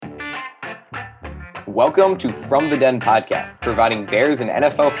Welcome to From the Den podcast, providing Bears and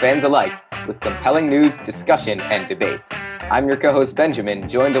NFL fans alike with compelling news, discussion, and debate. I'm your co-host Benjamin,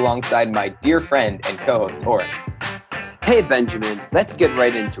 joined alongside my dear friend and co-host Oren. Hey Benjamin, let's get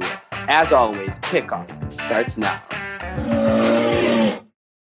right into it. As always, kickoff starts now.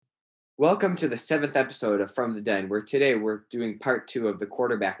 Welcome to the 7th episode of From the Den, where today we're doing part 2 of the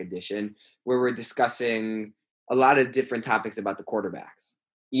quarterback edition, where we're discussing a lot of different topics about the quarterbacks.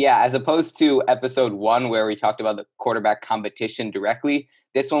 Yeah, as opposed to episode 1 where we talked about the quarterback competition directly,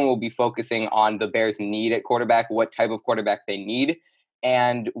 this one will be focusing on the Bears' need at quarterback, what type of quarterback they need,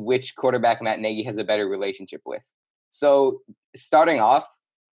 and which quarterback Matt Nagy has a better relationship with. So starting off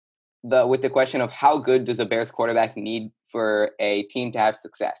with the question of how good does a Bears quarterback need for a team to have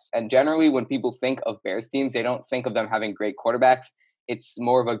success? And generally when people think of Bears teams, they don't think of them having great quarterbacks. It's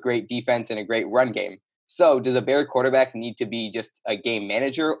more of a great defense and a great run game. So does a Bear quarterback need to be just a game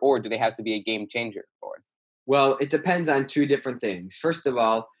manager, or do they have to be a game changer for it? Well, it depends on two different things. First of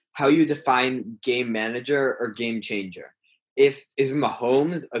all, how you define game manager or game changer. Is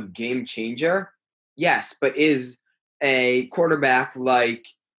Mahomes a game changer? Yes, but is a quarterback like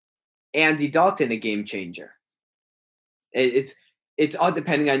Andy Dalton a game changer? It's all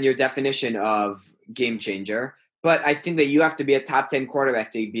depending on your definition of game changer. But I think that you have to be a top 10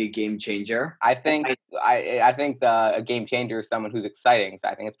 quarterback to be a game changer. I think a game changer is someone who's exciting. So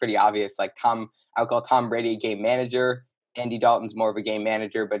I think it's pretty obvious. Like I would call Tom Brady a game manager. Andy Dalton's more of a game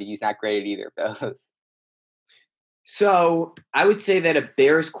manager, but he's not great at either of those. So I would say that a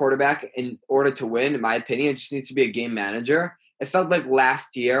Bears quarterback, in order to win, in my opinion, just needs to be a game manager. It felt like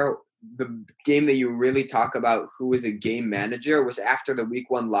last year, the game that you really talk about who was a game manager was after the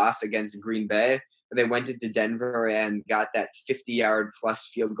week 1 loss against Green Bay. They went into Denver and got that 50-yard plus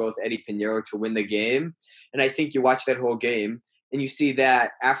field goal with Eddie Pinheiro to win the game. And I think you watch that whole game, and you see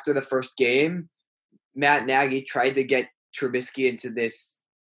that after the first game, Matt Nagy tried to get Trubisky into this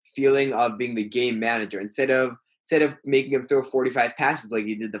feeling of being the game manager. Instead of making him throw 45 passes like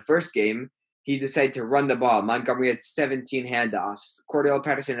he did the first game, he decided to run the ball. Montgomery had 17 handoffs. Cordell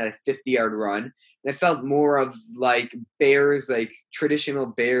Patterson had a 50-yard run. And it felt more of like Bears, like traditional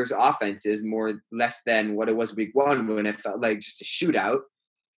Bears offenses, less than what it was week 1 when it felt like just a shootout.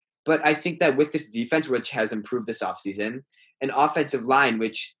 But I think that with this defense, which has improved this offseason, an offensive line,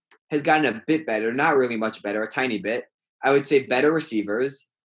 which has gotten a bit better, not really much better, a tiny bit, I would say better receivers,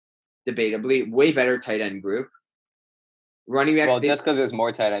 debatably, way better tight end group. Running backs. Well, just because there's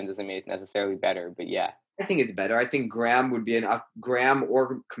more tight ends doesn't mean it's necessarily better, but yeah. I think it's better. I think Graham or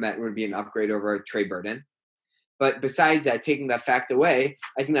Kmet would be an upgrade over Trey Burton. But besides that, taking that fact away,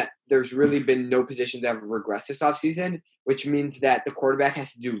 I think that there's really been no position that have regressed this offseason, which means that the quarterback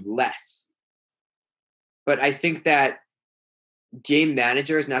has to do less. But I think that game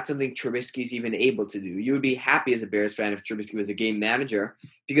manager is not something Trubisky's even able to do. You would be happy as a Bears fan if Trubisky was a game manager,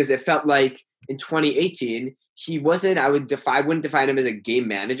 because it felt like in 2018, he wasn't, I wouldn't define him as a game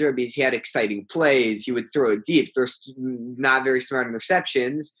manager because he had exciting plays. He would throw it deep. There's not very smart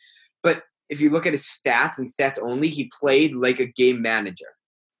interceptions. But if you look at his stats and stats only, he played like a game manager.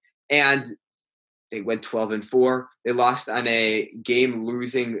 And they went 12-4. They lost on a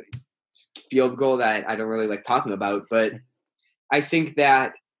game-losing field goal that I don't really like talking about. But I think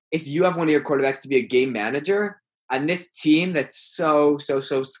that if you have one of your quarterbacks to be a game manager on this team that's so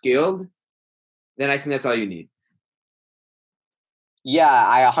skilled, then I think that's all you need. Yeah,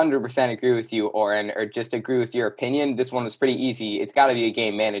 I 100% agree with you, Oren, or just agree with your opinion. This one was pretty easy. It's got to be a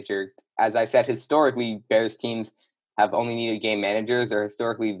game manager. As I said, historically, Bears teams have only needed game managers, or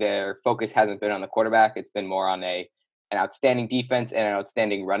historically their focus hasn't been on the quarterback. It's been more on an outstanding defense and an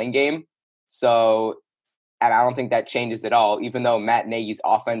outstanding running game. So, and I don't think that changes at all, even though Matt Nagy's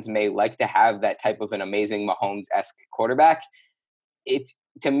offense may like to have that type of an amazing Mahomes-esque quarterback.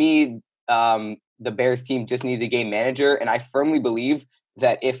 To me, the Bears team just needs a game manager. And I firmly believe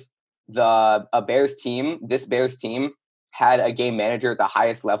that if this Bears team had a game manager at the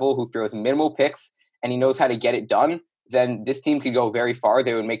highest level who throws minimal picks and he knows how to get it done, then this team could go very far.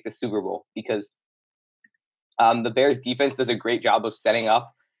 They would make the Super Bowl because the Bears defense does a great job of setting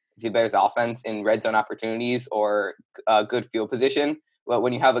up the Bears offense in red zone opportunities or good field position. But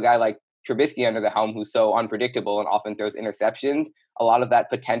when you have a guy like Trubisky under the helm who's so unpredictable and often throws interceptions, a lot of that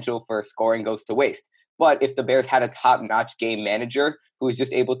potential for scoring goes to waste. But if the Bears had a top-notch game manager who was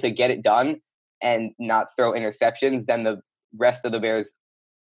just able to get it done and not throw interceptions, then the rest of the Bears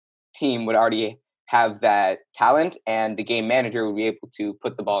team would already have that talent, and the game manager would be able to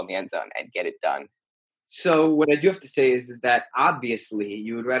put the ball in the end zone and get it done. So what I do have to say is that obviously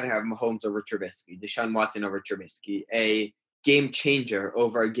you would rather have Mahomes over Trubisky, Deshaun Watson over Trubisky, a game changer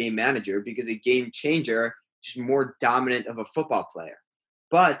over a game manager because a game changer is more dominant of a football player.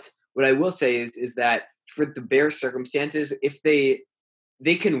 But what I will say is that for the Bears circumstances, if they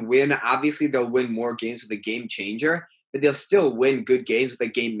can win, obviously they'll win more games with a game changer, but they'll still win good games with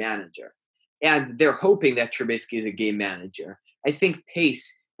a game manager. And they're hoping that Trubisky is a game manager. I think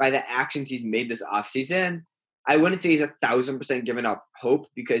Pace, by the actions he's made this offseason, I wouldn't say he's 1,000% given up hope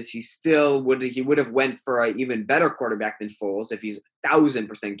because he would have went for an even better quarterback than Foles if he's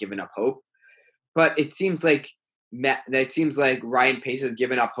 1,000% given up hope. But it seems like Ryan Pace has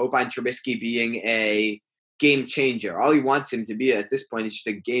given up hope on Trubisky being a game changer. All he wants him to be at this point is just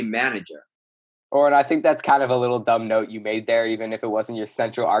a game manager. And I think that's kind of a little dumb note you made there, even if it wasn't your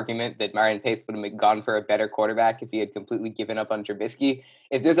central argument that Ryan Pace would have gone for a better quarterback if he had completely given up on Trubisky.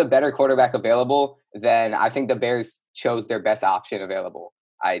 If there's a better quarterback available, then I think the Bears chose their best option available.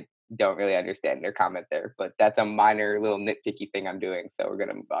 I don't really understand their comment there, but that's a minor little nitpicky thing I'm doing, so we're going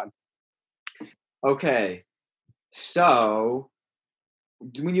to move on. Okay, so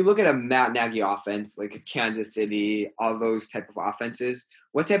when you look at a Matt Nagy offense, like a Kansas City, all those type of offenses,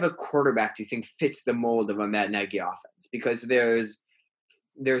 what type of quarterback do you think fits the mold of a Matt Nagy offense? Because there's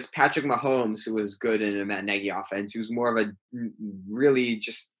Patrick Mahomes, who was good in a Matt Nagy offense, who's more of a really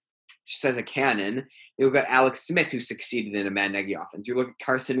just as a cannon. You look at Alex Smith, who succeeded in a Matt Nagy offense. You look at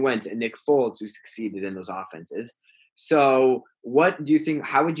Carson Wentz and Nick Foles, who succeeded in those offenses. So what do you think,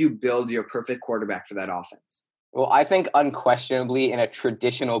 how would you build your perfect quarterback for that offense? Well, I think unquestionably in a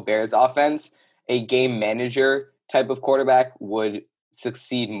traditional Bears offense, a game manager type of quarterback would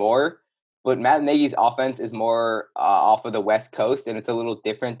succeed more. But Matt Nagy's offense is more off of the West Coast, and it's a little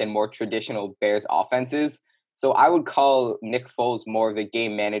different than more traditional Bears offenses. So I would call Nick Foles more of a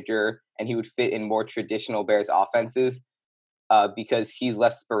game manager, and he would fit in more traditional Bears offenses because he's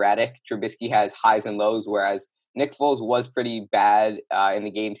less sporadic. Trubisky has highs and lows, whereas Nick Foles was pretty bad in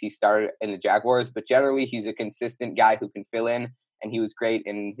the games he started in the Jaguars, but generally he's a consistent guy who can fill in, and he was great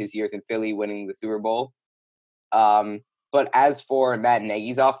in his years in Philly winning the Super Bowl. But as for Matt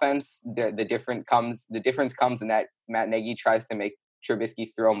Nagy's offense, the difference comes in that Matt Nagy tries to make Trubisky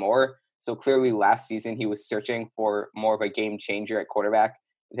throw more. So clearly last season he was searching for more of a game changer at quarterback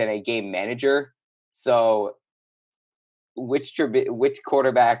than a game manager. So which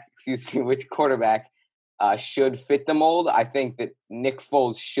quarterback should fit the mold? I think that Nick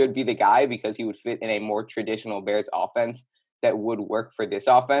Foles should be the guy because he would fit in a more traditional Bears offense that would work for this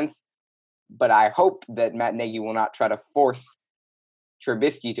offense. But I hope that Matt Nagy will not try to force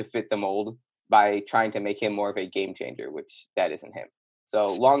Trubisky to fit the mold by trying to make him more of a game changer, which that isn't him. So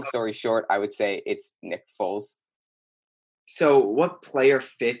long story short, I would say it's Nick Foles. So what player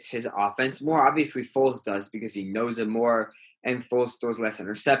fits his offense more? Obviously Foles does because he knows him more and Foles throws less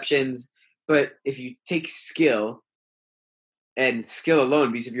interceptions. But if you take skill and skill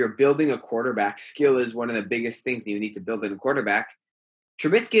alone, because if you're building a quarterback, skill is one of the biggest things that you need to build in a quarterback.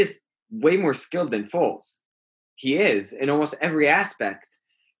 Trubisky is way more skilled than Foles. He is in almost every aspect.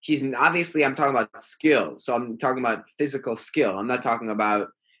 I'm talking about skill. So I'm talking about physical skill. I'm not talking about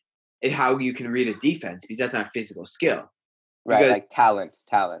how you can read a defense because that's not physical skill. Right, because, like talent.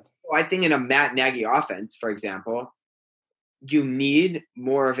 I think in a Matt Nagy offense, for example, you need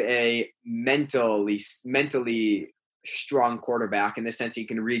more of a mentally strong quarterback in the sense he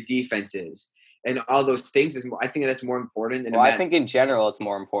can read defenses and all those things. I think that's more important. I think in general it's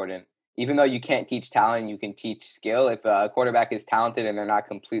more important. Even though you can't teach talent, you can teach skill. If a quarterback is talented and they're not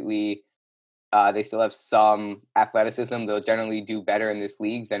completely, they still have some athleticism, they'll generally do better in this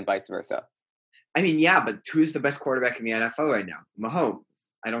league than vice versa. I mean, yeah, but who's the best quarterback in the NFL right now? Mahomes.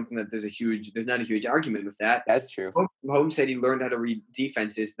 I don't think that there's not a huge argument with that. That's true. Mahomes said he learned how to read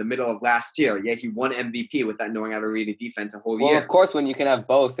defenses the middle of last year. Yeah, he won MVP without knowing how to read a defense a whole year. Well, of course, when you can have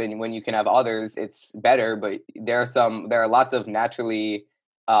both and when you can have others, it's better. But there are lots of naturally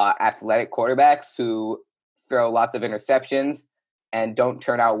athletic quarterbacks who throw lots of interceptions and don't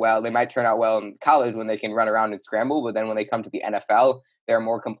turn out well. They might turn out well in college when they can run around and scramble, but then when they come to the NFL, there are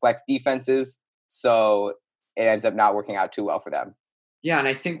more complex defenses. So it ends up not working out too well for them. Yeah, and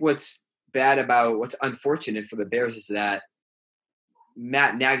I think what's unfortunate for the Bears is that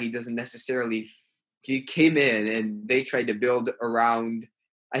Matt Nagy doesn't necessarily – he came in and they tried to build around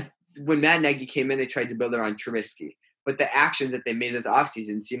 – when Matt Nagy came in, they tried to build around Trubisky. But the actions that they made this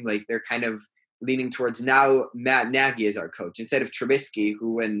offseason seemed like they're kind of leaning towards now Matt Nagy is our coach instead of Trubisky,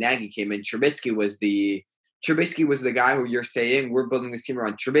 who when Nagy came in, Trubisky was the guy who you're saying we're building this team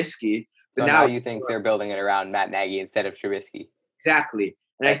around Trubisky. So now you think they're building it around Matt Nagy instead of Trubisky. Exactly.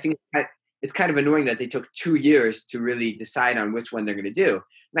 And I think that it's kind of annoying that they took 2 years to really decide on which one they're going to do.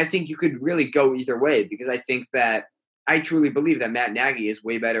 And I think you could really go either way because I think that I truly believe that Matt Nagy is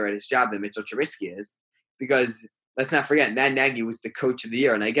way better at his job than Mitchell Trubisky is, because let's not forget, Matt Nagy was the coach of the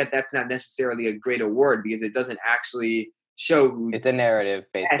year. And I get that's not necessarily a great award because it doesn't actually show who. It's a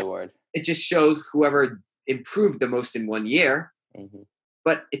narrative-based best. award. It just shows whoever improved the most in one year. Mm-hmm.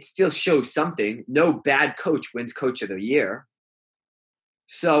 But it still shows something. No bad coach wins coach of the year.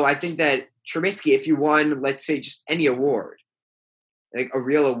 So I think that Trubisky, if you won, let's say, just any award, like a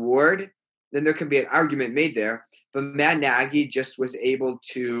real award, then there could be an argument made there. But Matt Nagy just was able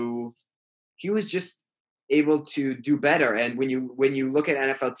to do better. And when you look at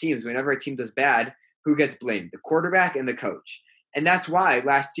NFL teams, whenever a team does bad, who gets blamed? The quarterback and the coach. And that's why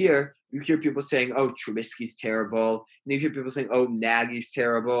last year you hear people saying, oh, Trubisky's terrible. And you hear people saying, oh, Nagy's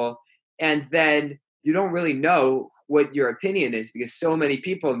terrible. And then you don't really know what your opinion is because so many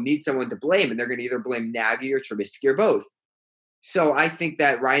people need someone to blame, and they're going to either blame Nagy or Trubisky or both. So I think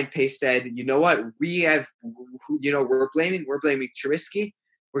that Ryan Pace said, you know what, we're blaming Trubisky.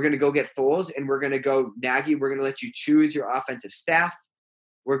 We're going to go get Foles, and we're going to go Nagy. We're going to let you choose your offensive staff.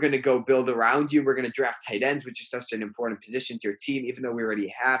 We're going to go build around you. We're going to draft tight ends, which is such an important position to your team, even though we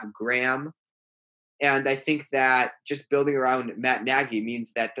already have Graham. And I think that just building around Matt Nagy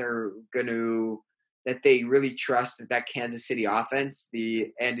means that they really trust that Kansas City offense, the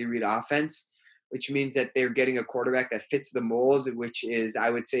Andy Reid offense, which means that they're getting a quarterback that fits the mold, which is,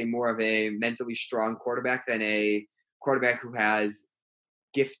 I would say, more of a mentally strong quarterback than a quarterback who has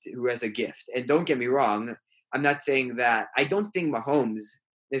a gift. And don't get me wrong, I'm not saying that I don't think Mahomes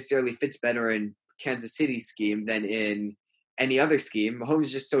necessarily fits better in Kansas City scheme than in any other scheme. Mahomes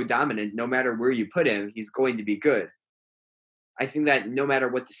is just so dominant. No matter where you put him, he's going to be good. I think that no matter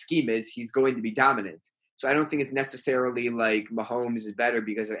what the scheme is, he's going to be dominant. So I don't think it's necessarily like Mahomes is better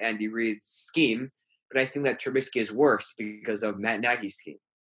because of Andy Reid's scheme, but I think that Trubisky is worse because of Matt Nagy's scheme.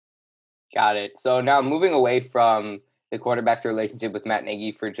 Got it. So now moving away from the quarterback's relationship with Matt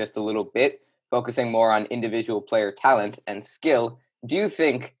Nagy for just a little bit, focusing more on individual player talent and skill, do you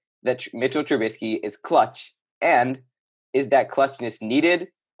think that Mitchell Trubisky is clutch? And is that clutchness needed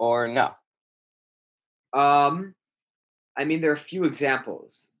or no? I mean, there are a few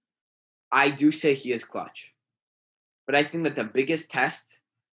examples. I do say he is clutch. But I think that the biggest test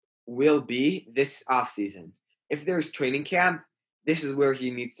will be this offseason. If there's training camp, this is where he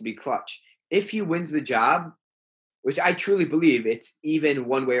needs to be clutch. If he wins the job, which I truly believe it's even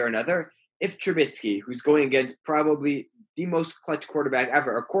one way or another, if Trubisky, who's going against probably the most clutch quarterback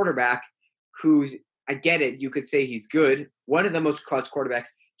ever, a quarterback who's, I get it, you could say he's good, one of the most clutch quarterbacks,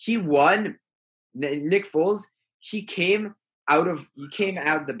 he won, Nick Foles, he came out of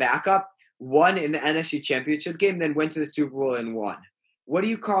the backup, won in the NFC Championship game, then went to the Super Bowl and won. What do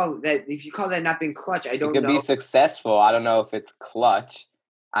you call that? If you call that not being clutch, I don't know. It could be successful. I don't know if it's clutch.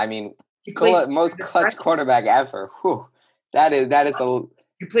 I mean, most clutch quarterback ever. Whew. That is a.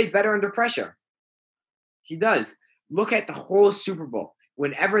 He plays better under pressure. He does. Look at the whole Super Bowl.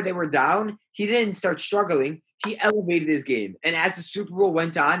 Whenever they were down, he didn't start struggling. He elevated his game, and as the Super Bowl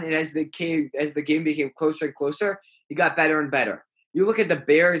went on, and as the game became closer and closer, he got better and better. You look at the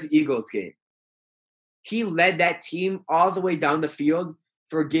Bears-Eagles game. He led that team all the way down the field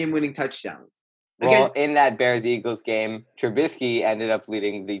for a game-winning touchdown. Well, in that Bears-Eagles game, Trubisky ended up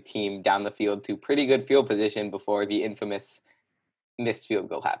leading the team down the field to pretty good field position before the infamous missed field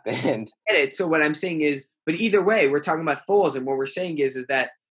goal happened. So what I'm saying is, but either way, we're talking about Foles, and what we're saying is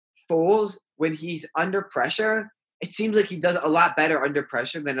that Foles, when he's under pressure, it seems like he does a lot better under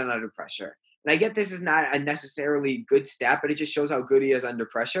pressure than under pressure. And I get this is not a necessarily good stat, but it just shows how good he is under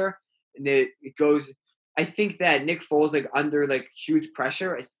pressure. And it goes, I think that Nick Foles, like under like huge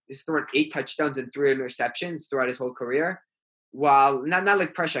pressure, is throwing 8 touchdowns and 3 interceptions throughout his whole career. While not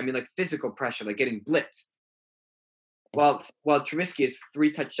like pressure, I mean like physical pressure, like getting blitzed. While Trubisky is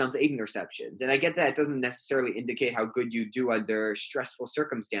 3 touchdowns, 8 interceptions. And I get that it doesn't necessarily indicate how good you do under stressful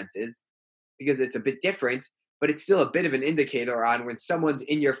circumstances because it's a bit different, but it's still a bit of an indicator on when someone's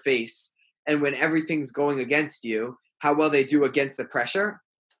in your face and when everything's going against you, how well they do against the pressure.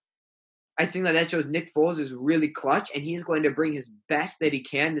 I think that shows Nick Foles is really clutch, and he's going to bring his best that he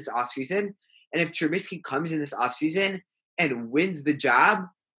can this offseason. And if Trubisky comes in this offseason and wins the job,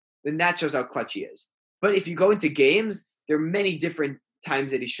 then that shows how clutch he is. But if you go into games, there are many different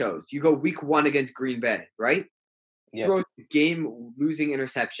times that he shows. You go week 1 against Green Bay, right? Yep. Throws a game-losing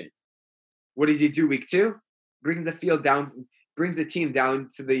interception. What does he do week 2? Brings the team down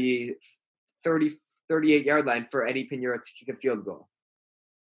to the 38-yard line for Eddie Pinheiro to kick a field goal.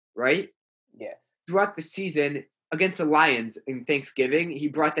 Right? Yeah. Throughout the season against the Lions in Thanksgiving, he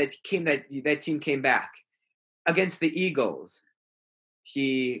brought that team came back. Against the Eagles,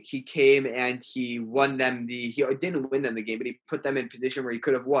 he came and he won them he didn't win them the game, but he put them in position where he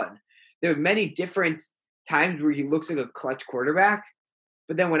could have won. There are many different times where he looks like a clutch quarterback,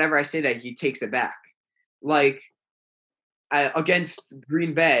 but then whenever I say that, he takes it back. Like against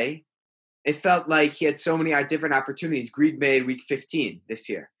Green Bay, it felt like he had so many different opportunities. Green Bay week 15 this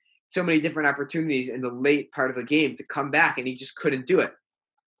year. So many different opportunities in the late part of the game to come back, and he just couldn't do it.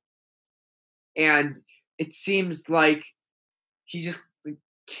 And it seems like he just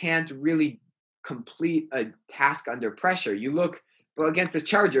can't really complete a task under pressure. You look against the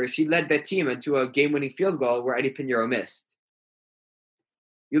Chargers, he led that team into a game-winning field goal where Eddie Pinheiro missed.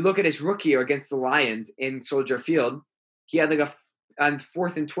 You look at his rookie year against the Lions in Soldier Field, he had on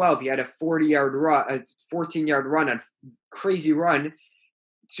 4th and 12, he had a 40-yard run, a 14-yard run, a crazy run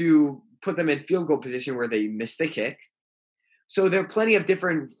to put them in field goal position where they missed the kick. So there are plenty of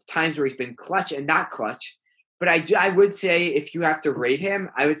different times where he's been clutch and not clutch. But I would say if you have to rate him,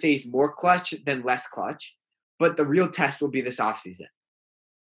 I would say he's more clutch than less clutch. But the real test will be this offseason.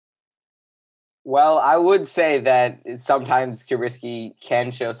 Well, I would say that sometimes Trubisky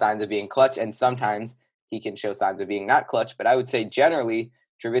can show signs of being clutch, and sometimes he can show signs of being not clutch. But I would say generally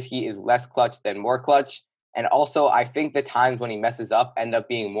Trubisky is less clutch than more clutch. And also, I think the times when he messes up end up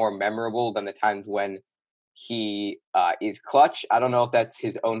being more memorable than the times when he is clutch. I don't know if that's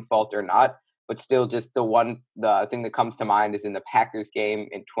his own fault or not, but still just the thing that comes to mind is in the Packers game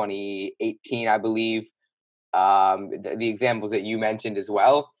in 2018, I believe. The examples that you mentioned as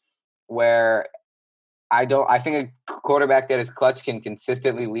well, where I think a quarterback that is clutch can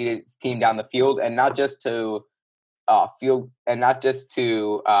consistently lead his team down the field, and not just to field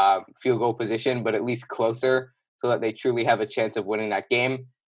goal position, but at least closer, so that they truly have a chance of winning that game.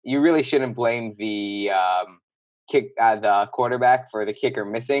 You really shouldn't blame the quarterback for the kicker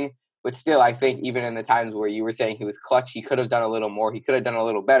missing, but still, I think even in the times where you were saying he was clutch, he could have done a little more. He could have done a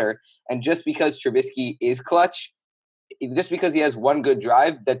little better. And just because Trubisky is clutch, just because he has one good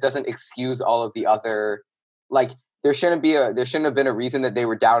drive, that doesn't excuse all of the other. Like there shouldn't have been a reason that they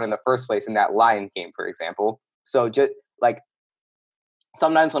were down in the first place in that Lions game, for example. So just like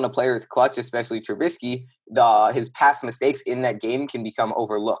sometimes when a player is clutch, especially Trubisky, his past mistakes in that game can become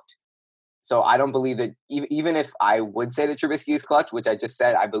overlooked. So I don't believe that even if I would say that Trubisky is clutch, which I just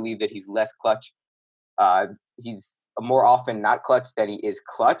said, I believe that he's less clutch. He's more often not clutch than he is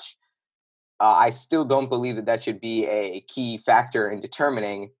clutch. I still don't believe that should be a key factor in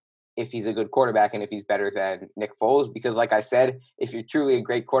determining if he's a good quarterback and if he's better than Nick Foles. Because like I said, if you're truly a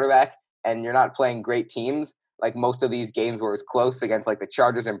great quarterback and you're not playing great teams, like most of these games where it's close against like the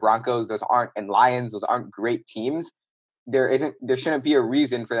Chargers and Broncos, and Lions, those aren't great teams. There shouldn't be a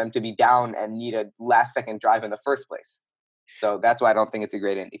reason for them to be down and need a last second drive in the first place. So that's why I don't think it's a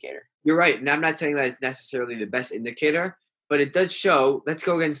great indicator. You're right. And I'm not saying that it's necessarily the best indicator, but it does show. Let's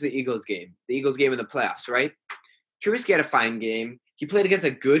go against the Eagles game in the playoffs, right? Trubisky had a fine game. He played against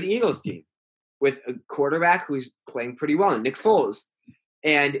a good Eagles team with a quarterback who's playing pretty well, Nick Foles.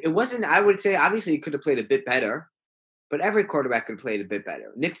 And it wasn't, I would say, obviously he could have played a bit better, but every quarterback could have played a bit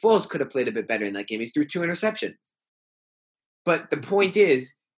better. Nick Foles could have played a bit better in that game. He threw 2 interceptions. But the point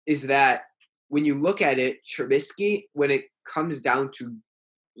is that when you look at it, Trubisky, when it comes down to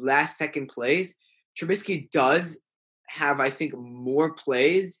last second plays, Trubisky does have, I think, more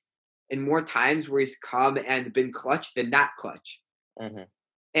plays and more times where he's come and been clutch than not clutch. Mm-hmm.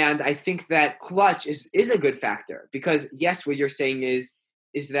 And I think that clutch is a good factor because, yes, what you're saying is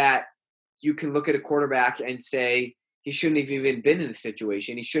that you can look at a quarterback and say he shouldn't have even been in the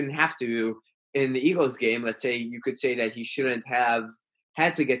situation. He shouldn't have to. In the Eagles game, let's say you could say that he shouldn't have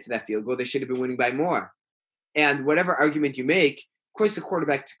had to get to that field goal. They should have been winning by more. And whatever argument you make, of course, the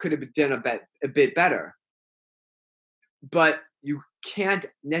quarterback could have done a bit better. But you can't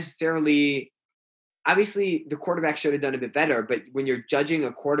necessarily – obviously, the quarterback should have done a bit better. But when you're judging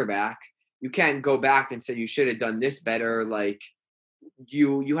a quarterback, you can't go back and say you should have done this better. Like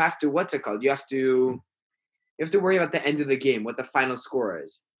you have to – what's it called? You have to worry about the end of the game, what the final score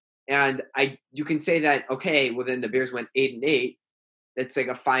is. And you can say that, okay, well then the Bears went 8-8. That's like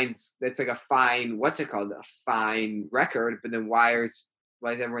a fine, what's it called? A fine record. But then why is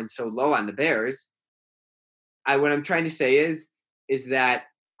everyone so low on the Bears? What I'm trying to say is that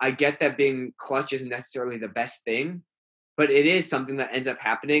I get that being clutch isn't necessarily the best thing, but it is something that ends up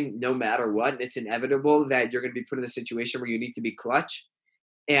happening no matter what. It's inevitable that you're going to be put in a situation where you need to be clutch.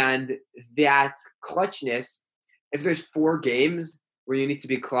 And that clutchness, if there's 4 games where you need to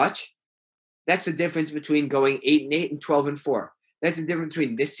be clutch, that's the difference between going 8-8 and 12-4. That's the difference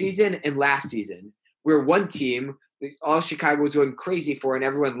between this season and last season, where one team, all Chicago was going crazy for and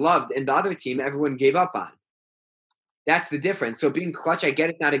everyone loved, and the other team everyone gave up on. That's the difference. So being clutch, I get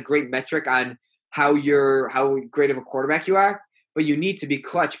it's not a great metric on how great of a quarterback you are, but you need to be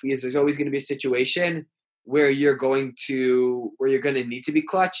clutch because there's always going to be a situation where you're going to need to be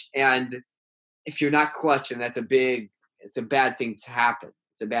clutch. And if you're not clutch, then it's a bad thing to happen.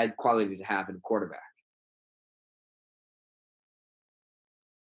 It's a bad quality to have in a quarterback.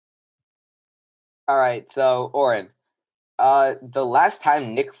 All right, so Oren, the last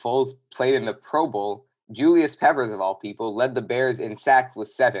time Nick Foles played in the Pro Bowl, Julius Peppers, of all people, led the Bears in sacks with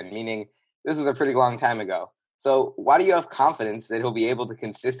 7, meaning this is a pretty long time ago. So why do you have confidence that he'll be able to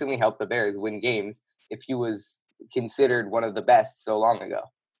consistently help the Bears win games if he was considered one of the best so long ago?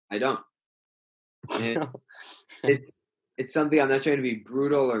 I don't. And it's something, I'm not trying to be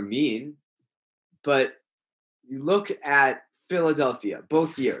brutal or mean, but you look at Philadelphia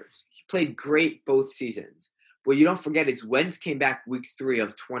both years. He played great both seasons. What you don't forget is Wentz came back week 3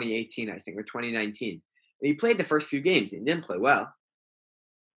 of 2018, I think, or 2019. And he played the first few games. He didn't play well.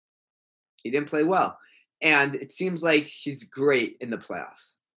 And it seems like he's great in the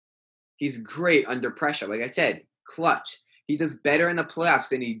playoffs. He's great under pressure. Like I said, clutch. He does better in the playoffs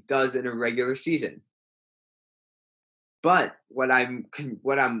than he does in a regular season. But what I'm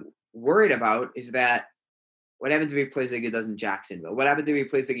worried about is that what happens if he plays like he does in Jacksonville? What happens if he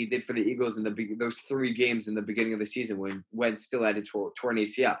plays like he did for the Eagles in those 3 games in the beginning of the season when Wentz still had a torn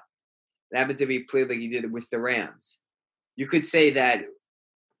ACL? What happens if he played like he did with the Rams? You could say that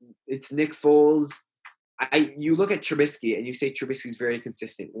it's Nick Foles. You look at Trubisky and you say Trubisky's very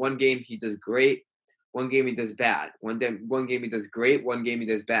consistent. One game he does great, one game he does bad. One game he does great, one game he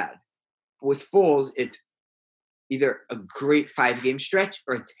does bad. With Foles, it's either a great 5-game stretch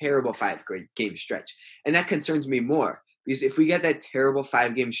or a terrible 5-game stretch. And that concerns me more because if we get that terrible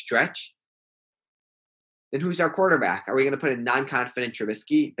 5-game stretch, then who's our quarterback? Are we going to put a non-confident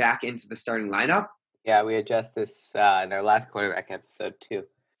Trubisky back into the starting lineup? Yeah, we addressed this in our last quarterback episode too.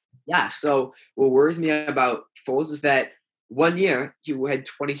 Yeah, so what worries me about Foles is that 1 year he had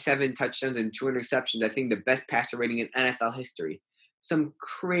 27 touchdowns and 2 interceptions. I think the best passer rating in NFL history. Some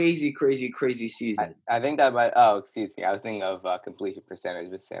crazy season. I think that might. Oh, excuse me. I was thinking of completion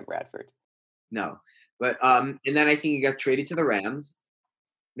percentage with Sam Bradford. No, but and then I think he got traded to the Rams.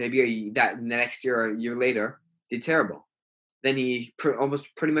 Maybe the next year or a year later, did terrible. Then he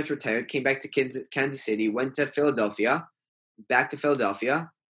almost pretty much retired. Came back to Kansas City. Went to Philadelphia. Back to Philadelphia.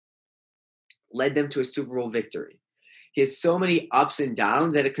 Led them to a Super Bowl victory. He has so many ups and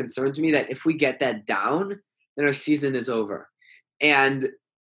downs that it concerns me that if we get that down, then our season is over. And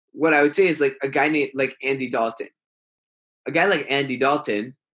what I would say is like a guy named like Andy Dalton. A guy like Andy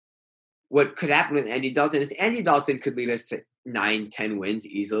Dalton, what could happen with Andy Dalton is Andy Dalton could lead us to 9-10 wins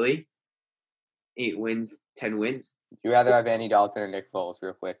easily. 8 wins, 10 wins. Would you rather have Andy Dalton or Nick Foles,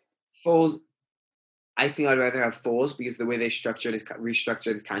 real quick? Foles, I think I'd rather have Foles because the way they restructured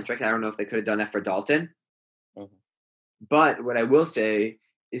his contract, I don't know if they could have done that for Dalton. Mm-hmm. But what I will say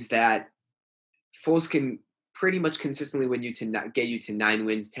is that Foles can pretty much consistently get you to 9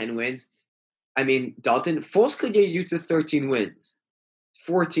 wins, 10 wins. I mean, Foles could get you to 13 wins,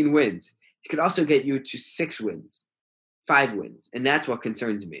 14 wins. He could also get you to 6 wins, 5 wins. And that's what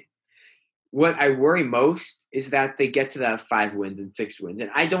concerns me. What I worry most is that they get to the 5 wins and 6 wins. And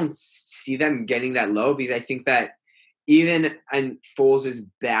I don't see them getting that low because I think that even on Foles'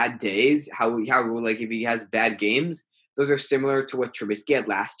 bad days, how like if he has bad games, those are similar to what Trubisky had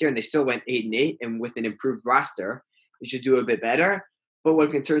last year, and they still went 8-8. And with an improved roster, they should do a bit better. But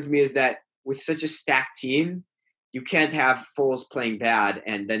what concerns me is that with such a stacked team, you can't have Foles playing bad,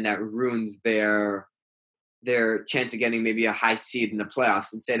 and then that ruins their chance of getting maybe a high seed in the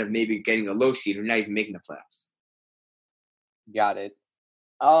playoffs instead of maybe getting a low seed or not even making the playoffs. Got it.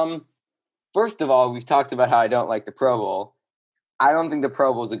 First of all, we've talked about how I don't like the Pro Bowl. I don't think the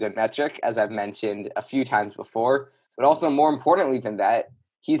Pro Bowl is a good metric, as I've mentioned a few times before. But also, more importantly than that,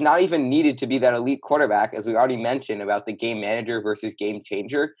 he's not even needed to be that elite quarterback, as we already mentioned about the game manager versus game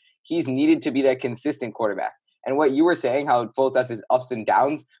changer. He's needed to be that consistent quarterback. And what you were saying, how Foles has his ups and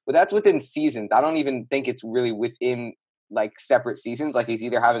downs, but that's within seasons. I don't even think it's really within like separate seasons. Like he's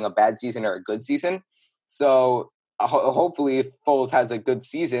either having a bad season or a good season. So hopefully if Foles has a good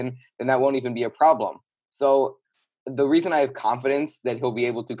season, then that won't even be a problem. So the reason I have confidence that he'll be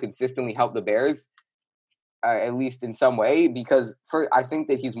able to consistently help the Bears, at least in some way, because I think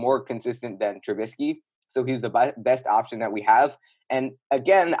that he's more consistent than Trubisky. So he's the best option that we have. And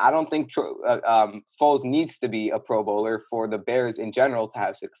again, I don't think Foles needs to be a Pro Bowler for the Bears in general to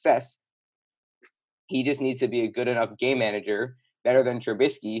have success. He just needs to be a good enough game manager, better than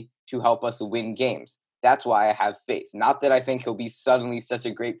Trubisky, to help us win games. That's why I have faith. Not that I think he'll be suddenly such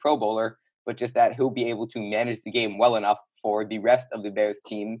a great Pro Bowler, but just that he'll be able to manage the game well enough for the rest of the Bears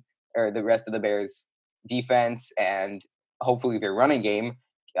team or the rest of the Bears defense and hopefully their running game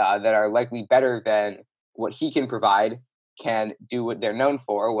that are likely better than what he can provide, can do what they're known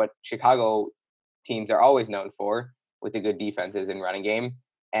for, what Chicago teams are always known for with the good defenses and running game.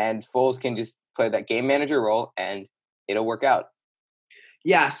 And Foles can just play that game manager role and it'll work out.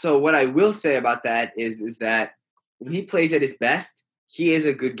 Yeah, so what I will say about that is that when he plays at his best, he is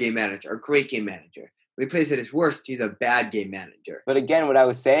a good game manager, a great game manager. When he plays at his worst, he's a bad game manager. But again, what I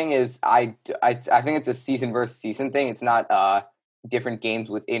was saying is I think it's a season versus season thing. It's not different games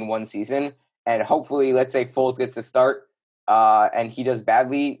within one season. And hopefully, let's say Foles gets a start and he does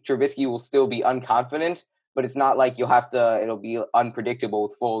badly, Trubisky will still be unconfident. But it's not like it'll be unpredictable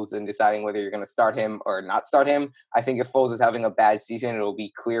with Foles and deciding whether you're going to start him or not start him. I think if Foles is having a bad season, it'll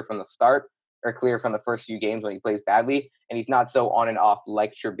be clear from the start or clear from the first few games when he plays badly. And he's not so on and off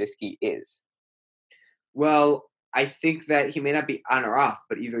like Trubisky is. Well, I think that he may not be on or off,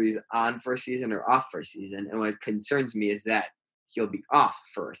 but either he's on for a season or off for a season. And what concerns me is that he'll be off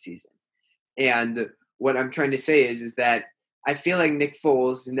for a season. And what I'm trying to say is that I feel like Nick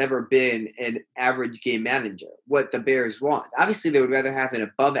Foles has never been an average game manager, what the Bears want. Obviously, they would rather have an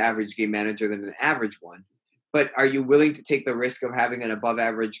above-average game manager than an average one. But are you willing to take the risk of having an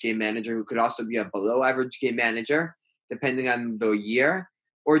above-average game manager who could also be a below-average game manager, depending on the year?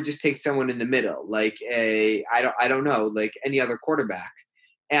 Or just take someone in the middle, like I don't know, like any other quarterback?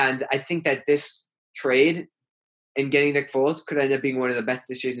 And I think that this trade and getting Nick Foles could end up being one of the best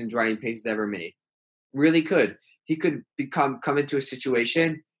decisions Ryan Pace has ever made. Really could. He could come into a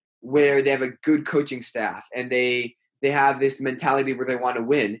situation where they have a good coaching staff and they have this mentality where they want to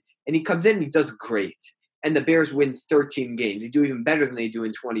win. And he comes in and he does great. And the Bears win 13 games. They do even better than they do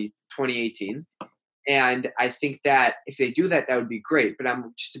in 2018. And I think that if they do that, that would be great. But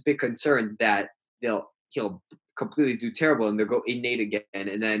I'm just a bit concerned that he'll completely do terrible and they'll go 8-8 again.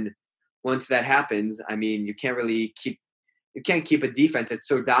 And then once that happens, I mean, you can't keep a defense that's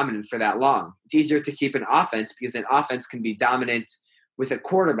so dominant for that long. It's easier to keep an offense because an offense can be dominant with a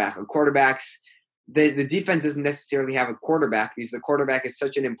quarterback. The defense doesn't necessarily have a quarterback because the quarterback is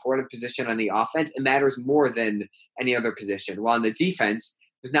such an important position on the offense. It matters more than any other position. While on the defense,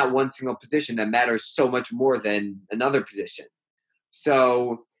 there's not one single position that matters so much more than another position.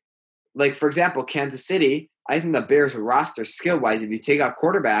 So, like, for example, Kansas City, I think the Bears roster skill-wise, if you take out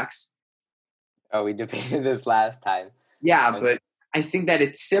quarterbacks. Oh, we debated this last time. Yeah, but I think that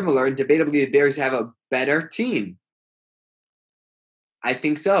it's similar, and debatably the Bears have a better team. I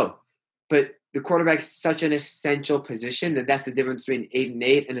think so. But the quarterback is such an essential position that that's the difference between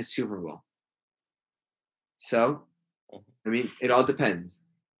 8-8 and a Super Bowl. So, I mean, it all depends.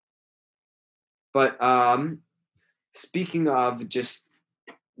 But speaking of just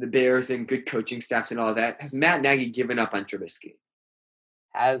the Bears and good coaching staffs and all that, has Matt Nagy given up on Trubisky?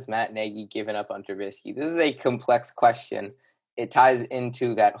 Has Matt Nagy given up on Trubisky? This is a complex question. It ties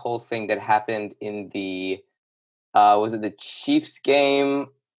into that whole thing that happened in the was it the Chiefs game?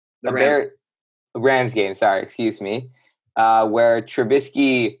 The Rams game, sorry, excuse me. Where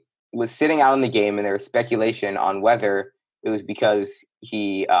Trubisky was sitting out in the game and there was speculation on whether it was because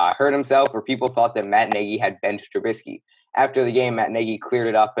he hurt himself or people thought that Matt Nagy had benched Trubisky. After the game, Matt Nagy cleared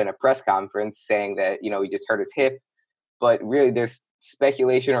it up in a press conference saying that, he just hurt his hip. But really, there's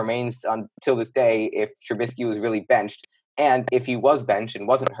speculation remains until this day if Trubisky was really benched. And if he was benched and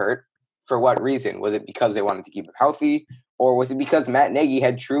wasn't hurt, for what reason? Was it because they wanted to keep him healthy? Or was it because Matt Nagy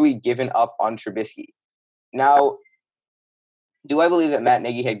had truly given up on Trubisky? Now, do I believe that Matt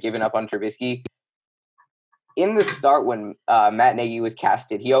Nagy had given up on Trubisky? In the start, when Matt Nagy was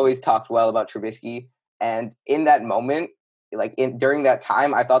casted, he always talked well about Trubisky. And in that moment, during that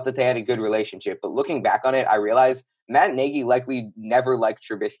time, I thought that they had a good relationship. But looking back on it, I realized Matt Nagy likely never liked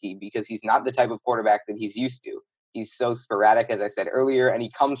Trubisky because he's not the type of quarterback that he's used to. He's so sporadic, as I said earlier, and he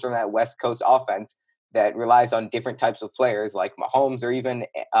comes from that West Coast offense that relies on different types of players like Mahomes or even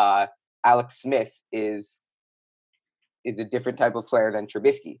Alex Smith is a different type of player than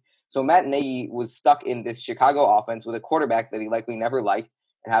Trubisky. So Matt Nagy was stuck in this Chicago offense with a quarterback that he likely never liked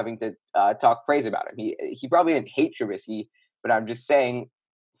and having to talk praise about him. He probably didn't hate Trubisky, but I'm just saying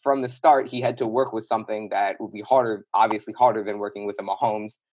from the start he had to work with something that would be obviously harder than working with a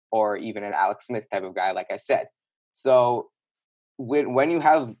Mahomes or even an Alex Smith type of guy, like I said. So when you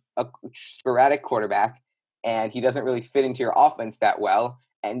have a sporadic quarterback and he doesn't really fit into your offense that well,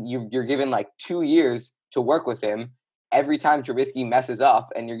 and you're given 2 years to work with him, every time Trubisky messes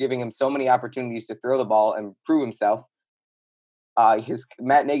up and you're giving him so many opportunities to throw the ball and prove himself,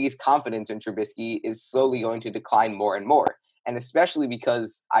 Matt Nagy's confidence in Trubisky is slowly going to decline more and more. And especially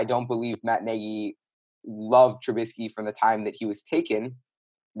because I don't believe Matt Nagy loved Trubisky from the time that he was taken,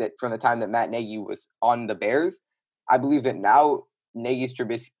 that from the time that Matt Nagy was on the Bears. I believe that now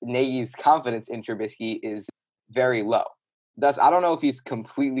Nagy's confidence in Trubisky is very low. Thus, I don't know if he's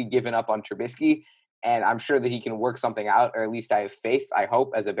completely given up on Trubisky, and I'm sure that he can work something out, or at least I have faith, I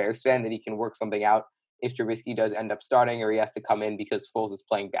hope, as a Bears fan, that he can work something out if Trubisky does end up starting or he has to come in because Foles is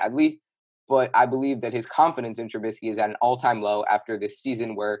playing badly. But I believe that his confidence in Trubisky is at an all-time low after this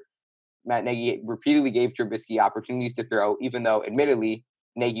season where Matt Nagy repeatedly gave Trubisky opportunities to throw, even though, admittedly,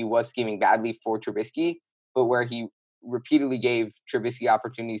 Nagy was scheming badly for Trubisky, but where he repeatedly gave Trubisky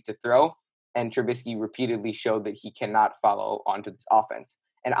opportunities to throw, and Trubisky repeatedly showed that he cannot follow onto this offense.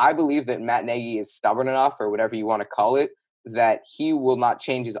 And I believe that Matt Nagy is stubborn enough, or whatever you want to call it, that he will not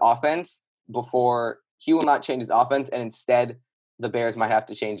change his offense and instead the Bears might have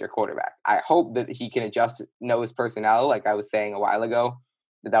to change their quarterback. I hope that he can know his personnel, like I was saying a while ago,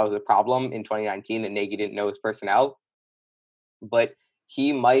 that was a problem in 2019, that Nagy didn't know his personnel. But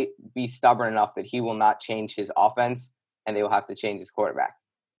he might be stubborn enough that he will not change his offense and they will have to change his quarterback.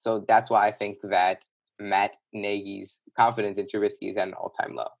 So that's why I think that Matt Nagy's confidence in Trubisky is at an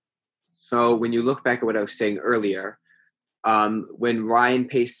all-time low. So when you look back at what I was saying earlier, when Ryan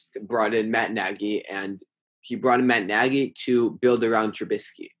Pace brought in Matt Nagy, and he brought in Matt Nagy to build around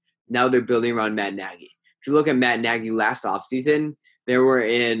Trubisky. Now they're building around Matt Nagy. If you look at Matt Nagy last offseason, they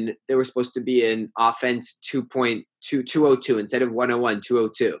were supposed to be in offense 2.202 instead of 101,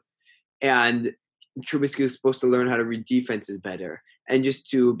 202. And Trubisky was supposed to learn how to read defenses better and just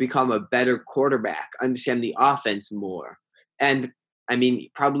to become a better quarterback, understand the offense more. And I mean,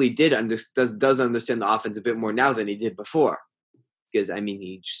 he probably does understand the offense a bit more now than he did before, because I mean,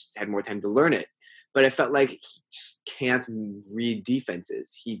 he just had more time to learn it. But it felt like he just can't read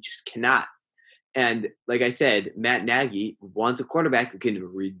defenses. He just cannot. And like I said, Matt Nagy wants a quarterback who can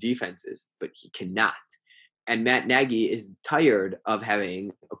read defenses, but he cannot. And Matt Nagy is tired of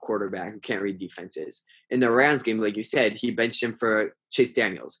having a quarterback who can't read defenses. In the Rams game, like you said, he benched him for Chase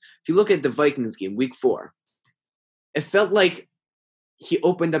Daniels. If you look at the Vikings game, week 4, it felt like he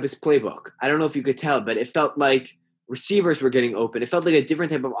opened up his playbook. I don't know if you could tell, but it felt like receivers were getting open. It felt like a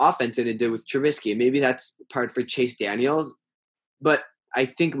different type of offense than it did with Trubisky. Maybe that's part for Chase Daniels. But I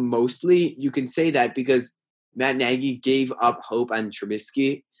think mostly you can say that because Matt Nagy gave up hope on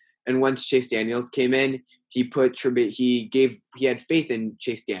Trubisky. And once Chase Daniels came in, he had faith in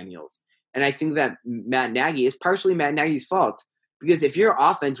Chase Daniels. And I think that Matt Nagy is partially Matt Nagy's fault. Because if your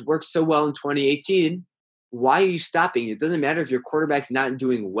offense worked so well in 2018, why are you stopping? It doesn't matter if your quarterback's not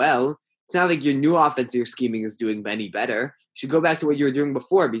doing well. It's not like your new offense you're scheming is doing any better. You should go back to what you were doing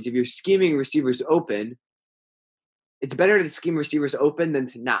before, because if you're scheming receivers open, it's better to scheme receivers open than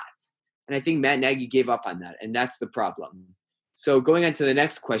to not. And I think Matt Nagy gave up on that, and that's the problem. So going on to the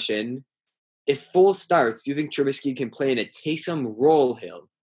next question, if Foles starts, do you think Trubisky can play in a Taysom role, Hill?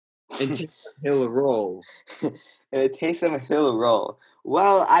 And Taysom Hill role. A Taysom Hill role.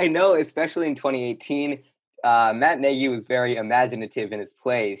 Well, I know, especially in 2018, Matt Nagy was very imaginative in his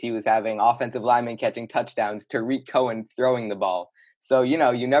plays. He was having offensive linemen catching touchdowns, Tariq Cohen throwing the ball. So, you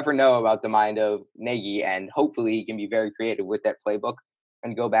never know about the mind of Nagy, and hopefully he can be very creative with that playbook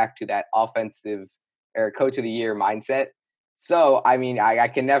and go back to that offensive or coach of the year mindset. So, I mean, I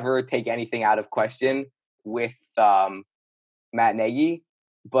can never take anything out of question with Matt Nagy,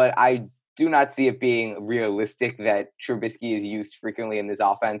 but I do not see it being realistic that Trubisky is used frequently in this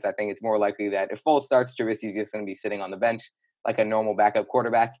offense. I think it's more likely that if Foles starts, Trubisky's just going to be sitting on the bench like a normal backup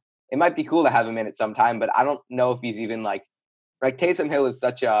quarterback. It might be cool to have him in at some time, but I don't know if he's even like Taysom Hill is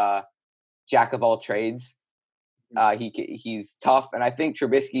such a jack of all trades. He's tough, and I think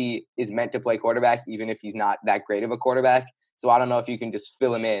Trubisky is meant to play quarterback, even if he's not that great of a quarterback. So I don't know if you can just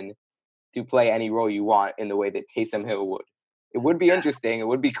fill him in to play any role you want in the way that Taysom Hill would. It would be interesting. It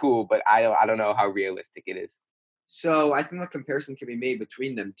would be cool, but I don't know how realistic it is. So I think the comparison can be made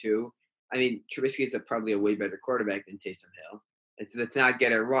between them two. I mean, Trubisky is probably a way better quarterback than Taysom Hill. Let's not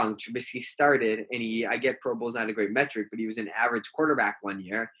get it wrong. Trubisky started, and I get Pro Bowl's not a great metric, but he was an average quarterback one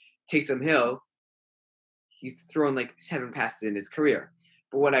year. Taysom Hill, he's thrown like 7 passes in his career.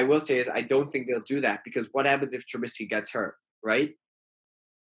 But what I will say is I don't think they'll do that, because what happens if Trubisky gets hurt, right?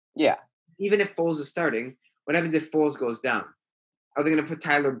 Yeah. Even if Foles is starting, what happens if Foles goes down? Are they going to put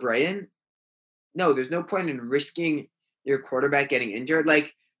Tyler Bray in? No, there's no point in risking your quarterback getting injured.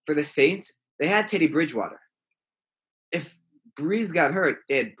 Like, for the Saints, they had Teddy Bridgewater. If Breeze got hurt,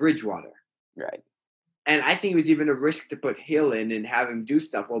 they had Bridgewater. Right. And I think it was even a risk to put Hill in and have him do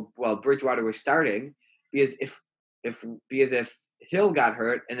stuff while Bridgewater was starting, because if Hill got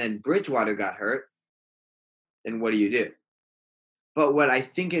hurt and then Bridgewater got hurt, then what do you do? But what I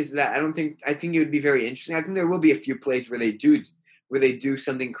think is that I think it would be very interesting. I think there will be a few plays where they do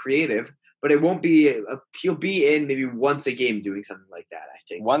something creative, but it won't be he'll be in maybe once a game doing something like that, I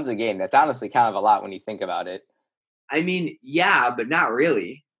think. One's a game. That's honestly kind of a lot when you think about it. I mean, yeah, but not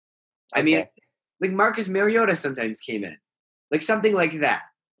really. I mean, Okay. like Marcus Mariota sometimes came in. Like something like that.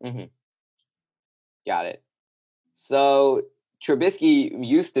 Hmm. Got it. So Trubisky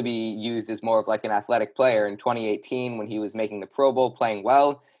used to be used as more of like an athletic player in 2018 when he was making the Pro Bowl, playing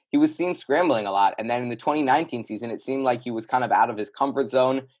well. He was seen scrambling a lot. And then in the 2019 season, it seemed like he was kind of out of his comfort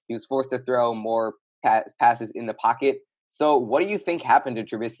zone. He was forced to throw more passes in the pocket. So what do you think happened to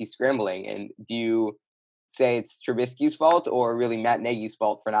Trubisky scrambling? And do you say it's Trubisky's fault or really Matt Nagy's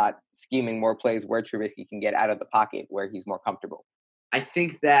fault for not scheming more plays where Trubisky can get out of the pocket where he's more comfortable? I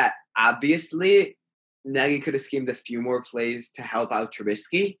think that obviously Nagy could have schemed a few more plays to help out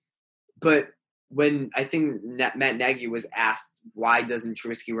Trubisky, but when I think Matt Nagy was asked why doesn't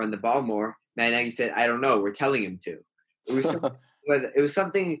Trubisky run the ball more, Matt Nagy said, "I don't know. We're telling him to." It was something, but it was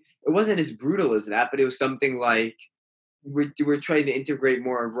something. It wasn't as brutal as that, but it was something like we're trying to integrate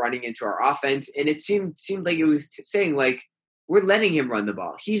more of running into our offense, and it seemed like it was saying like we're letting him run the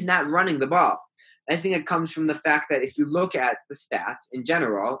ball. He's not running the ball. I think it comes from the fact that if you look at the stats in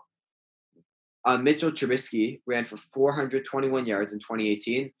general, Mitchell Trubisky ran for 421 yards in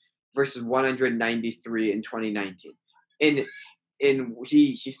 2018 versus 193 in 2019. He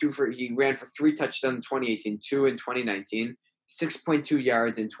ran for 3 touchdowns in 2018, 2 in 2019, 6.2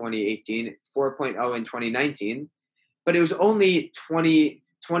 yards in 2018, 4.0 in 2019. But it was only 20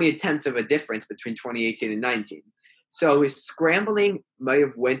 attempts of a difference between 2018 and 19. So his scrambling might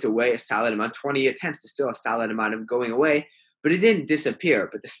have went away a solid amount. 20 attempts is still a solid amount of going away, but it didn't disappear.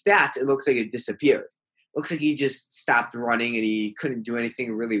 But the stats, it looks like it disappeared. Looks like he just stopped running and he couldn't do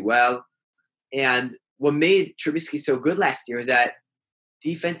anything really well. And what made Trubisky so good last year is that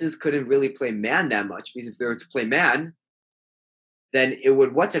defenses couldn't really play man that much, because if they were to play man, then it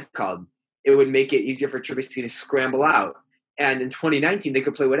would, what's it called? It would make it easier for Trubisky to scramble out. And in 2019, they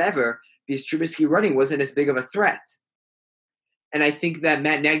could play whatever because Trubisky running wasn't as big of a threat. And I think that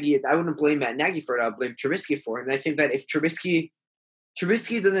Matt Nagy, I wouldn't blame Matt Nagy for it. I'll blame Trubisky for it. And I think that if Trubisky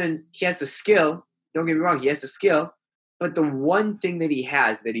doesn't, he has the skill. Don't get me wrong, he has the skill. But the one thing that he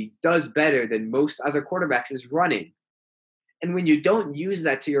has that he does better than most other quarterbacks is running. And when you don't use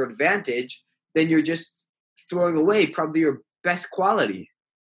that to your advantage, then you're just throwing away probably your best quality,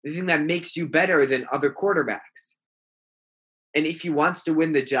 the thing that makes you better than other quarterbacks. And if he wants to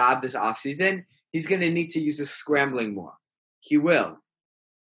win the job this offseason, he's going to need to use his scrambling more. He will.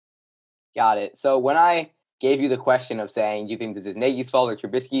 Got it. So when I gave you the question of saying, do you think this is Nagy's fault or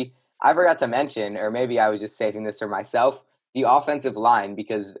Trubisky, I forgot to mention, or maybe I was just saving this for myself, the offensive line,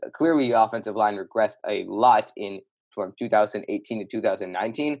 because clearly the offensive line regressed a lot from 2018 to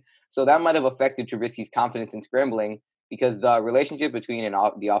 2019. So that might have affected Trubisky's confidence in scrambling, because the relationship between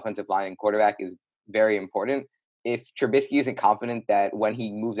the offensive line and quarterback is very important. If Trubisky isn't confident that when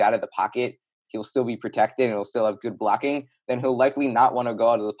he moves out of the pocket, he'll still be protected and he'll still have good blocking, then he'll likely not want to go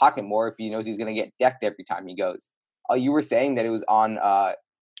out of the pocket more if he knows he's going to get decked every time he goes. You were saying that it was on,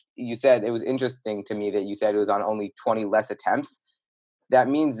 you said it was interesting to me that you said it was on only 20 less attempts. That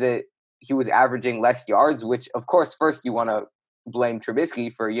means that he was averaging less yards, which of course, first you want to blame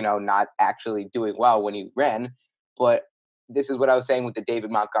Trubisky for, not actually doing well when he ran. But this is what I was saying with the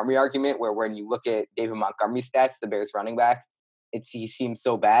David Montgomery argument, where when you look at David Montgomery's stats, the Bears running back, he seems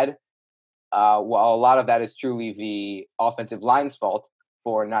so bad. Well, a lot of that is truly the offensive line's fault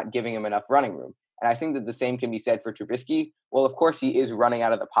for not giving him enough running room. And I think that the same can be said for Trubisky. Well, of course, he is running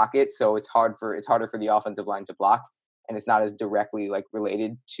out of the pocket, so it's harder for the offensive line to block, and it's not as directly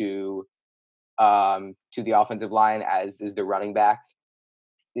related to the offensive line as is the running back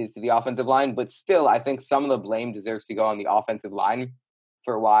is to the offensive line. But still, I think some of the blame deserves to go on the offensive line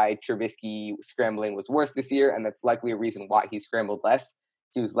for why Trubisky scrambling was worse this year, and that's likely a reason why he scrambled less.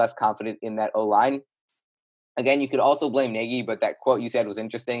 He was less confident in that O-line. Again, you could also blame Nagy, but that quote you said was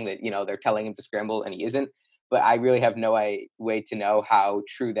interesting that, they're telling him to scramble and he isn't. But I really have no way to know how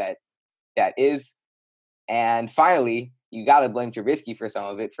true that is. And finally, you got to blame Trubisky for some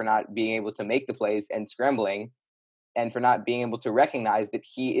of it, for not being able to make the plays and scrambling, and for not being able to recognize that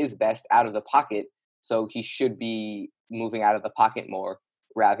he is best out of the pocket. So he should be moving out of the pocket more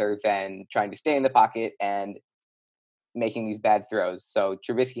rather than trying to stay in the pocket and making these bad throws. So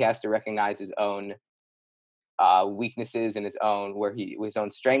Trubisky has to recognize his own weaknesses and his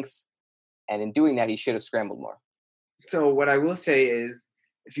own strengths. And in doing that, he should have scrambled more. So what I will say is,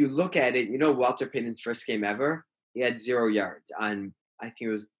 if you look at it, Walter Payton's first game ever, he had 0 yards on, I think it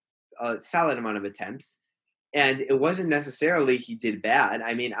was a solid amount of attempts. And it wasn't necessarily he did bad.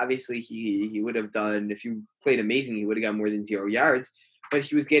 I mean, obviously he would have done, if you played amazing, he would have got more than 0 yards. But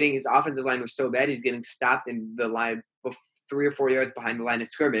he was getting, his offensive line was so bad, he's getting stopped in the line 3 or 4 yards behind the line of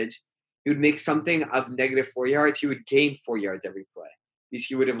scrimmage. He would make something of -4 yards. He would gain 4 yards every play. Because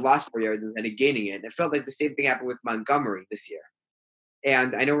he would have lost 4 yards and then gaining it. And it felt like the same thing happened with Montgomery this year.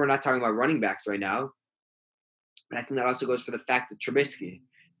 And I know we're not talking about running backs right now, but I think that also goes for the fact that Trubisky,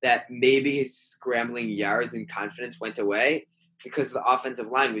 that maybe his scrambling yards and confidence went away because the offensive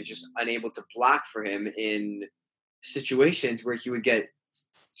line was just unable to block for him in situations where he would get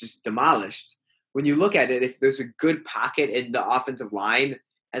just demolished. When you look at it, if there's a good pocket in the offensive line,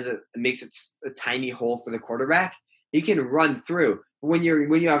 it makes it a tiny hole for the quarterback, he can run through. But when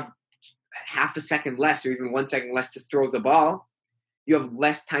you have half a second less or even 1 second less to throw the ball, you have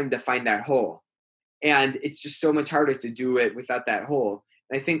less time to find that hole. And it's just so much harder to do it without that hole.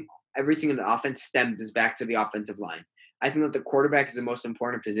 And I think everything in the offense stems back to the offensive line. I think that the quarterback is the most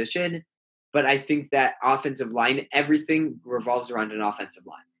important position, but I think that offensive line, everything revolves around an offensive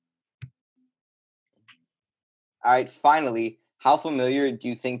line. All right, finally, how familiar do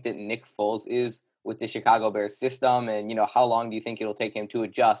you think that Nick Foles is with the Chicago Bears system? And, how long do you think it'll take him to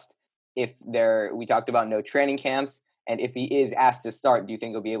adjust we talked about no training camps, and if he is asked to start, do you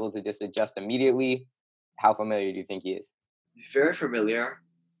think he'll be able to just adjust immediately? How familiar do you think he is? He's very familiar.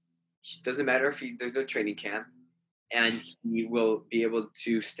 It doesn't matter if there's no training camp, and he will be able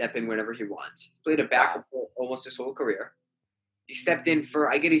to step in whenever he wants. He's played a backup role almost his whole career. He stepped in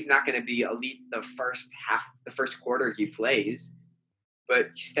I get he's not going to be elite the first quarter he plays,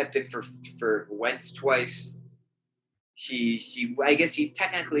 but he stepped in for Wentz twice. I guess he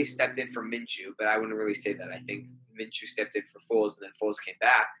technically stepped in for Minshew, but I wouldn't really say that. I think Minshew stepped in for Foles, and then Foles came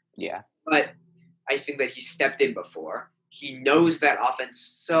back. Yeah. But I think that he stepped in before. He knows that offense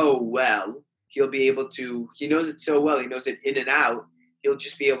so well. He knows it so well. He knows it in and out. He'll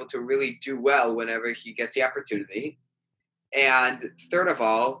just be able to really do well whenever he gets the opportunity. And third of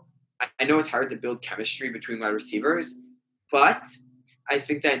all, I know it's hard to build chemistry between wide receivers, but I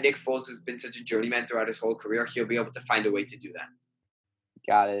think that Nick Foles has been such a journeyman throughout his whole career. He'll be able to find a way to do that.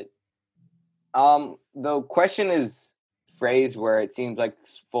 Got it. The question is phrased where it seems like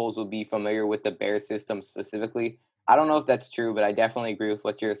Foles will be familiar with the Bears system specifically. I don't know if that's true, but I definitely agree with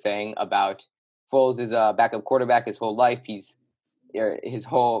what you're saying about Foles is a backup quarterback his whole life.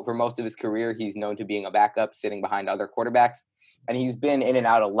 For most of his career, he's known to being a backup sitting behind other quarterbacks, and he's been in and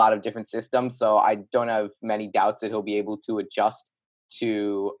out a lot of different systems. So I don't have many doubts that he'll be able to adjust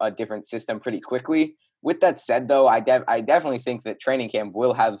to a different system pretty quickly. With that said, though, I definitely think that training camp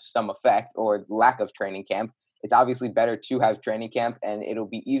will have some effect, or lack of training camp. It's obviously better to have training camp, and it'll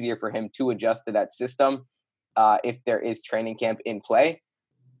be easier for him to adjust to that system if there is training camp in play.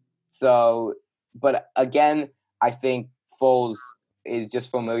 So, but again, I think Foles is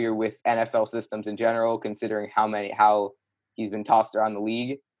just familiar with NFL systems in general, considering how he's been tossed around the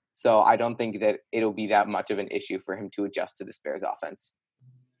league. So I don't think that it'll be that much of an issue for him to adjust to the Bears offense.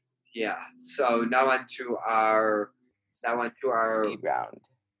 Yeah. So now on to our speed round.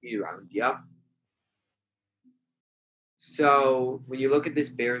 Yep. So when you look at this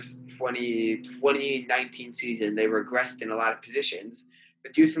Bears 2019 season, they regressed in a lot of positions.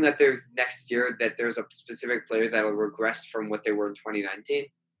 But do you think that there's a specific player that will regress from what they were in 2019?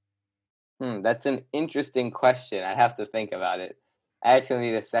 That's an interesting question. I have to think about it. I actually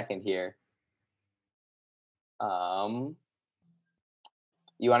need a second here. You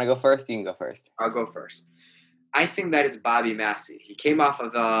want to go first? You can go first. I'll go first. I think that it's Bobby Massey. He came off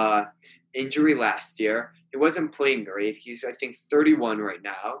of an injury last year. He wasn't playing great. He's, I think, 31 right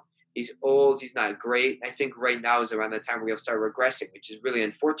now. He's old. He's not great. I think right now is around the time where he'll start regressing, which is really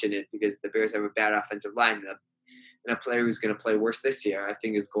unfortunate because the Bears have a bad offensive line. And a player who's going to play worse this year, I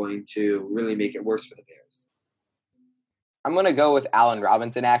think, is going to really make it worse for the Bears. I'm going to go with Allen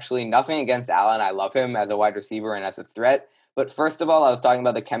Robinson, actually. Nothing against Allen. I love him as a wide receiver and as a threat. But first of all, I was talking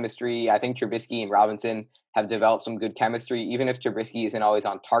about the chemistry. I think Trubisky and Robinson have developed some good chemistry, even if Trubisky isn't always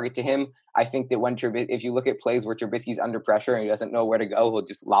on target to him. I think that if you look at plays where Trubisky's under pressure and he doesn't know where to go, he'll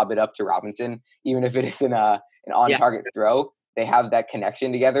just lob it up to Robinson, even if it isn't an on-target throw. They have that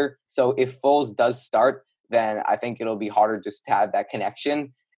connection together. So if Foles does start, then I think it'll be harder just to have that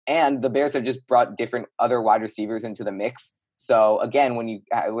connection. And the Bears have just brought different other wide receivers into the mix. So again, when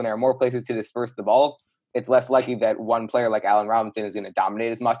there are more places to disperse the ball, it's less likely that one player like Allen Robinson is going to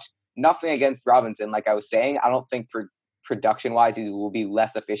dominate as much. Nothing against Robinson. Like I was saying, I don't think production-wise he will be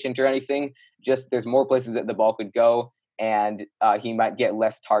less efficient or anything. Just there's more places that the ball could go. and he might get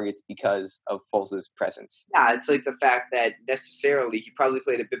less targets because of Foles' presence. Yeah, it's like the fact that necessarily he probably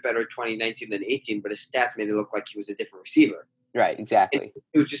played a bit better in 2019 than 18, but his stats made it look like he was a different receiver. Right, exactly.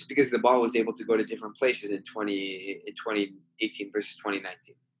 It was just because the ball was able to go to different places in 2018 versus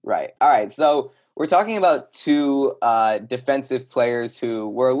 2019. Right. All right. So we're talking about two defensive players who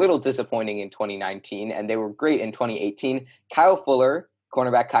were a little disappointing in 2019, and they were great in 2018. Kyle Fuller,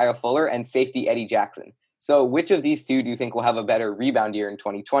 cornerback Kyle Fuller, and safety Eddie Jackson. So which of these two do you think will have a better rebound year in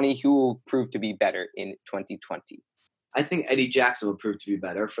 2020? Who will prove to be better in 2020? I think Eddie Jackson will prove to be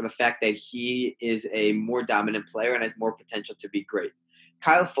better for the fact that he is a more dominant player and has more potential to be great.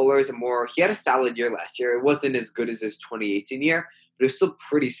 Kyle Fuller he had a solid year last year. It wasn't as good as his 2018 year, but it was still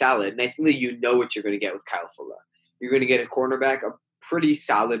pretty solid. And I think that you know what you're going to get with Kyle Fuller. You're going to get a cornerback, a pretty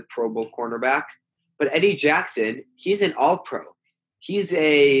solid Pro Bowl cornerback. But Eddie Jackson, he's an all-pro. He's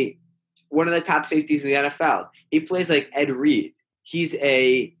one of the top safeties in the NFL. He plays like Ed Reed. He's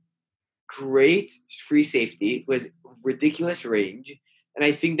a great free safety who has ridiculous range. And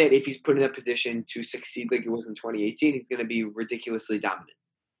I think that if he's put in a position to succeed like he was in 2018, he's going to be ridiculously dominant.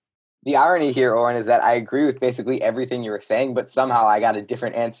 The irony here, Oren, is that I agree with basically everything you were saying, but somehow I got a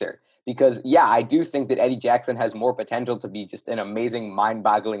different answer. Because, yeah, I do think that Eddie Jackson has more potential to be just an amazing,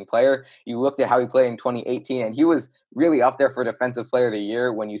 mind-boggling player. You looked at how he played in 2018, and he was really up there for Defensive Player of the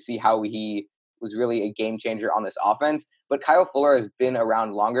Year when you see how he was really a game changer on this offense. But Kyle Fuller has been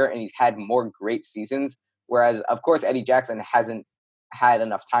around longer, and he's had more great seasons, whereas, of course, Eddie Jackson hasn't had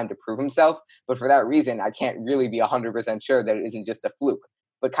enough time to prove himself. But for that reason, I can't really be 100% sure that it isn't just a fluke.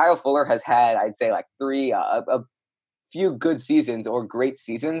 But Kyle Fuller has had, I'd say, like a few good seasons or great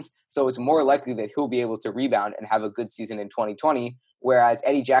seasons, so it's more likely that he'll be able to rebound and have a good season in 2020, whereas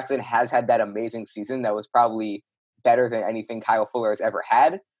Eddie Jackson has had that amazing season that was probably better than anything Kyle Fuller has ever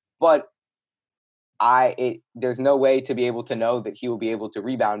had, but there's no way to be able to know that he will be able to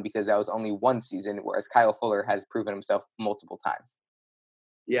rebound because that was only one season, whereas Kyle Fuller has proven himself multiple times.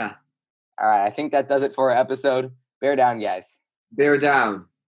 Yeah. All right, I think that does it for our episode. Bear down, guys. Bear down.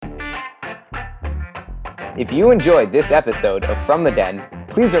 If you enjoyed this episode of From the Den,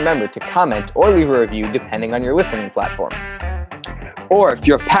 please remember to comment or leave a review depending on your listening platform. Or if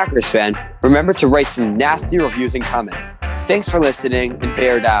you're a Packers fan, remember to write some nasty reviews and comments. Thanks for listening, and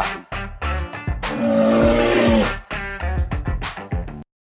bear down.